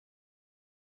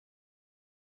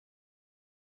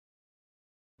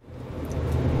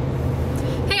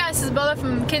Izabella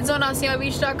from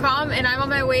kidzone.cmybeach.com, and I'm on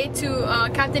my way to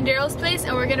Captain Daryl's place,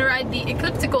 and we're gonna ride the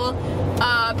Eclipse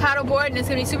paddleboard, and it's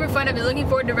gonna be super fun. I've been looking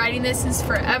forward to riding this since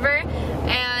forever,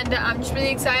 and I'm just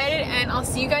really excited, and I'll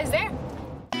see you guys there.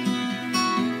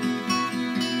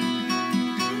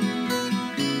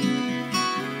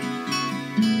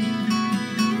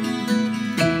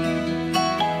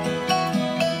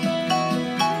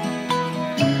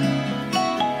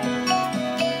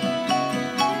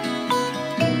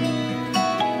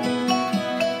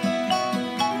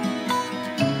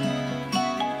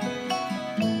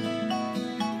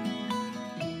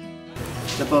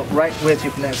 The boat right with you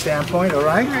from that standpoint, all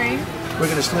right? All right. We're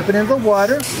going to slip it into the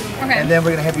water, and then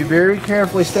we're going to have you very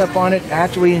carefully step on it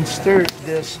after we insert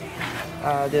this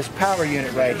this power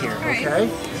unit right here, okay?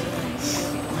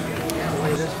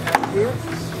 Lay this back here.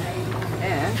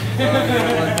 And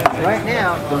right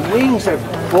now, the wings are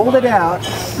folded out,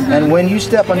 and when you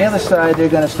step on the other side, they're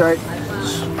going to start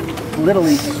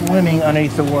literally swimming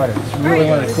underneath the water. It's really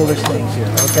one of the coolest things here,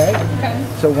 okay?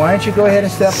 So why don't you go ahead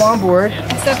and step on board,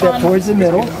 step towards the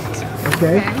middle,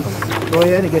 okay? Go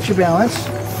ahead and get your balance,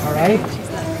 all right?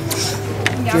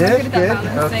 Good, good.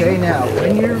 Okay, now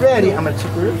when you're ready, I'm going to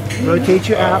rotate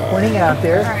you out, pointing out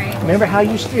there. Remember how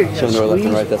you steer. You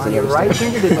squeeze on your right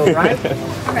finger to go right,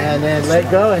 and then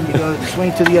let go, and you go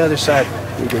swing to the other side.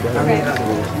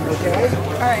 Okay?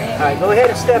 All right, go ahead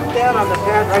and step down on the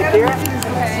pad right there.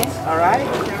 All right.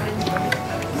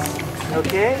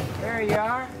 Okay. There you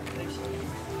are.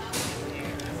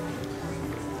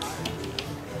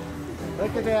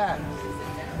 Look at that.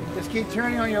 Just keep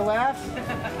turning on your left.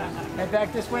 Head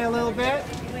back this way a little bit.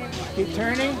 Keep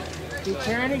turning. Keep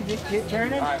turning. Keep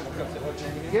turning.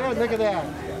 Good. Look at that.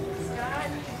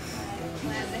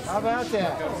 How about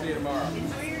that?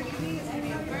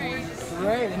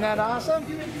 Great. Isn't that awesome?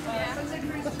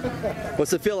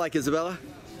 What's it feel like, Izabella?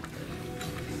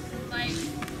 Like,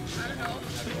 I don't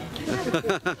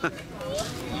know.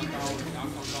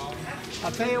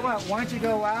 I'll tell you what, why don't you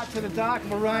go out to the dock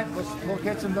and we'll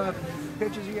get some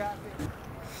pictures of you out there.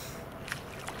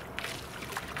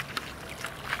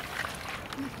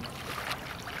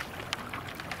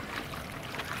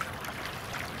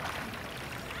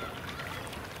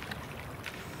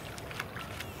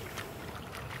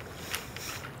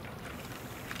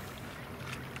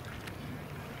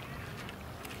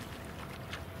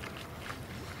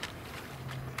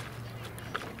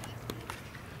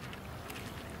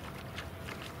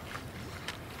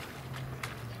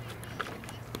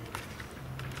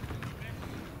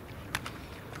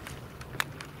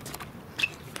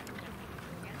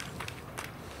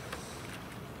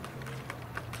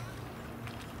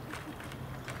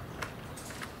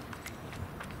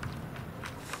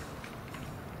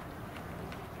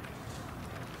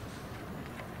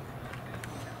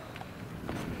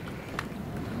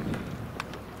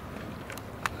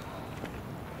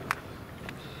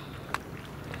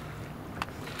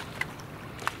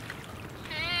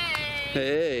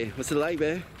 Hey, what's it like,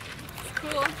 babe? It's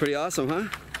cool. Pretty awesome, huh?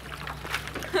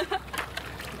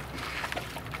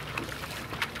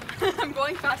 I'm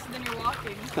going faster than you're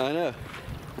walking. I know.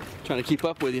 Trying to keep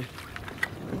up with you.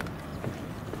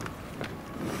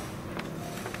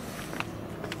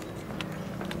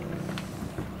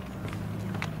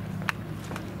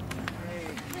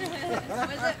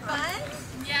 Was it fun?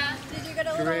 Yeah. Did you get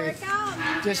a little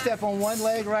workout? Just step on one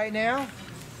leg right now.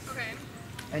 Okay.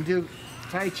 And do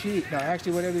Tai Chi. No,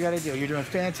 actually, whatever you got to do. You're doing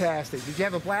fantastic. Did you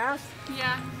have a blast?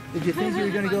 Yeah. Did you think you were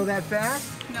going to go that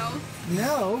fast? No.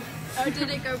 No. Oh, did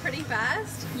it go pretty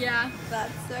fast? Yeah.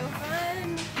 That's so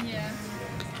fun. Yeah.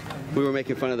 We were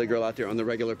making fun of the girl out there on the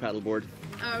regular paddleboard.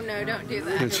 Oh no, don't do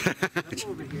that. It's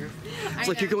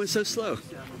like you're going so slow.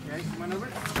 Okay, come on over.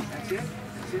 That's it.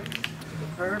 That's it.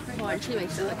 Perfect. Well, and she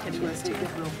makes it look hideous too.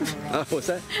 Oh, what's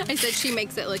that? I said she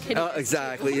makes it look hideous. Oh,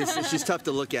 exactly. She's tough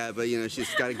to look at, but you know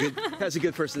she's got has a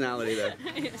good personality though.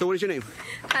 So what is your name?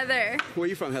 Heather. Where are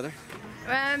you from, Heather?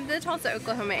 The Tulsa,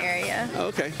 Oklahoma area. Oh,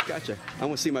 okay, gotcha.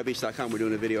 I'm on CMyBeach.com. We're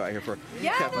doing a video out here for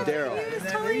Captain Daryl. He was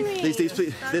telling me.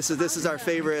 This is our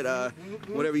favorite.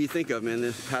 Whatever you think of, man. The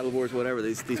paddleboards, whatever.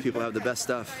 These people have the best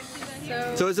stuff.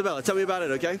 So Izabella, tell me about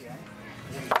it, okay?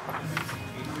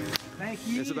 Thank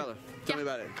you. Izabella, tell me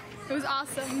about it. It was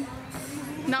awesome.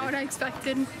 Not what I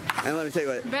expected. And let me tell you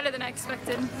what. Better than I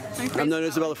expected. I've known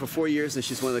Izabella for 4 years, and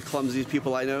she's one of the clumsiest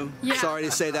people I know. Yeah. Sorry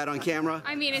to say that on camera.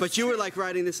 I mean, but you were like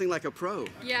riding this thing like a pro.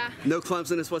 Yeah. No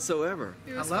clumsiness whatsoever.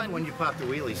 It I was love fun. when you pop the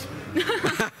wheelies.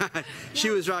 She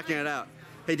was rocking it out.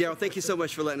 Hey, Daryl, thank you so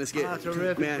much for letting us get. Oh,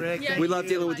 terrific, man. Rick. Yeah, We Thank love you.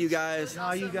 dealing with you guys.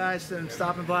 All you guys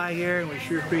stopping by here, and we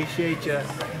sure appreciate your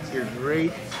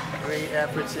great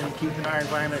efforts in keeping our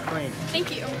environment clean.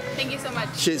 Thank you. Thank you so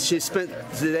much. She spent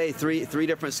today three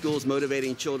different schools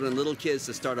motivating children, little kids,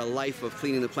 to start a life of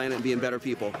cleaning the planet and being better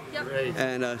people. Yep. Great.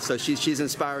 And so she's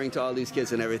inspiring to all these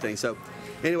kids and everything. So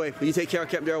anyway, you take care of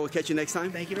Captain Daryl. We'll catch you next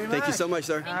time. Thank you very much. Thank you so much,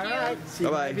 sir. All right. See you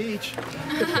Bye-bye. on the beach.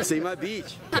 See my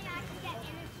beach.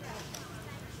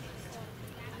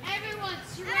 Everyone,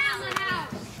 surround the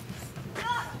house.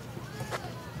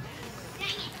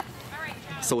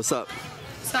 So what's up?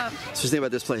 What's up? What's your name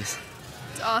about this place?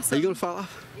 It's awesome. Are you gonna fall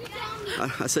off?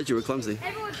 I said you were clumsy.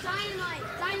 Everyone,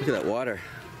 dynamite. Look at that water.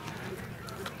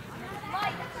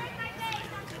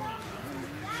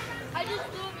 I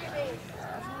just blew up your face.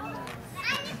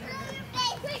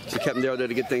 So Captain Daryl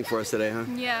did a good thing for us today, huh?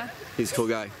 Yeah. He's a cool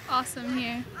guy. Awesome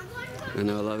here. I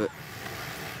know, I love it.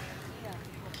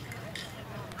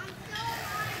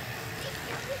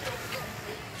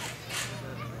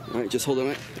 All right, just hold on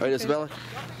it. All right, Izabella.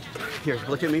 Here,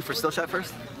 look at me for still shot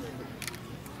first.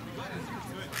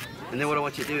 And then what I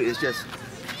want you to do is just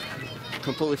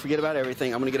completely forget about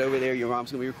everything. I'm gonna get over there. Your mom's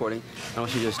gonna be recording. I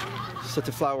want you to just set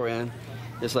the flower in,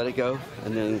 just let it go,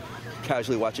 and then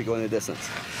casually watch it go in the distance.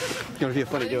 It's gonna be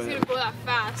funny It's doing gonna it. go that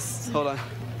fast. Hold on.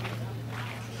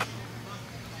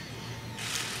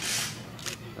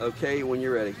 Okay, when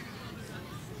you're ready.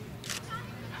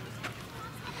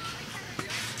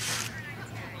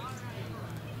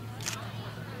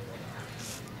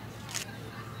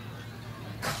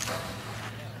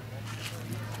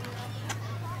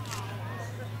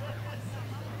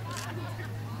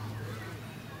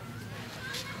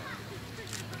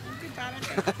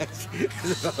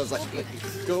 I was like,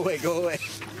 go away, go away.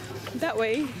 That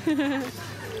way.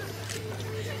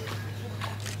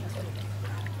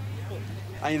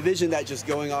 I envisioned that just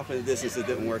going off in the distance. It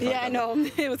didn't work. Yeah, like I that. know.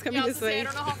 It was coming Yeah, I was this gonna say, I way.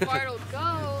 don't know how far it'll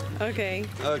go. Okay.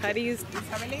 Okay. How do you?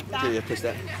 Here, you push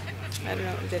that. I don't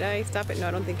know. Did I stop it? No,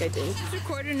 I don't think I did. Just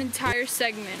recorded an entire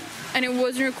segment, and it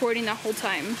wasn't recording that whole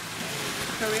time.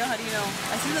 For real? How do you know?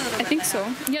 I see the little. I think so.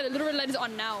 Yeah, the little red light is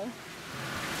on now.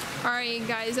 Alright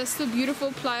guys, that's the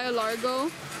beautiful Playa Largo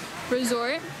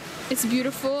resort. It's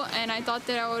beautiful, and I thought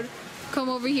that I would come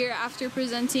over here after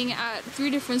presenting at 3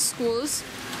 different schools.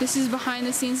 This is behind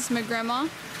the scenes. It's my grandma.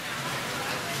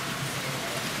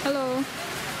 Hello.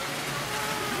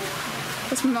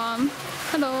 That's my mom.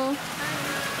 Hello.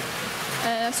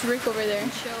 And that's Rick over there.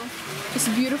 It's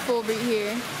beautiful over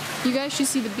here. You guys should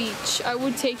see the beach. I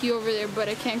would take you over there, but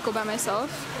I can't go by myself.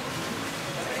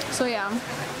 So yeah.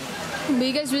 But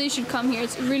you guys really should come here.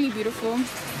 It's really beautiful.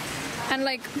 And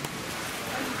like,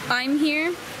 I'm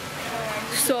here,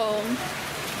 so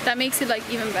that makes it like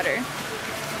even better.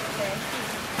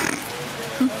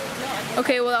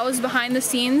 Okay, well that was behind the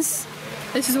scenes.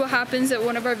 This is what happens at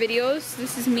one of our videos.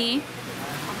 This is me.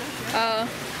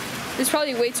 It's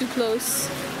probably way too close.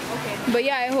 But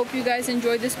yeah, I hope you guys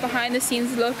enjoyed this behind the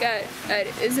scenes look at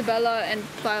Izabella and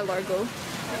Playa Largo.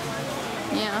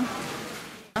 Yeah.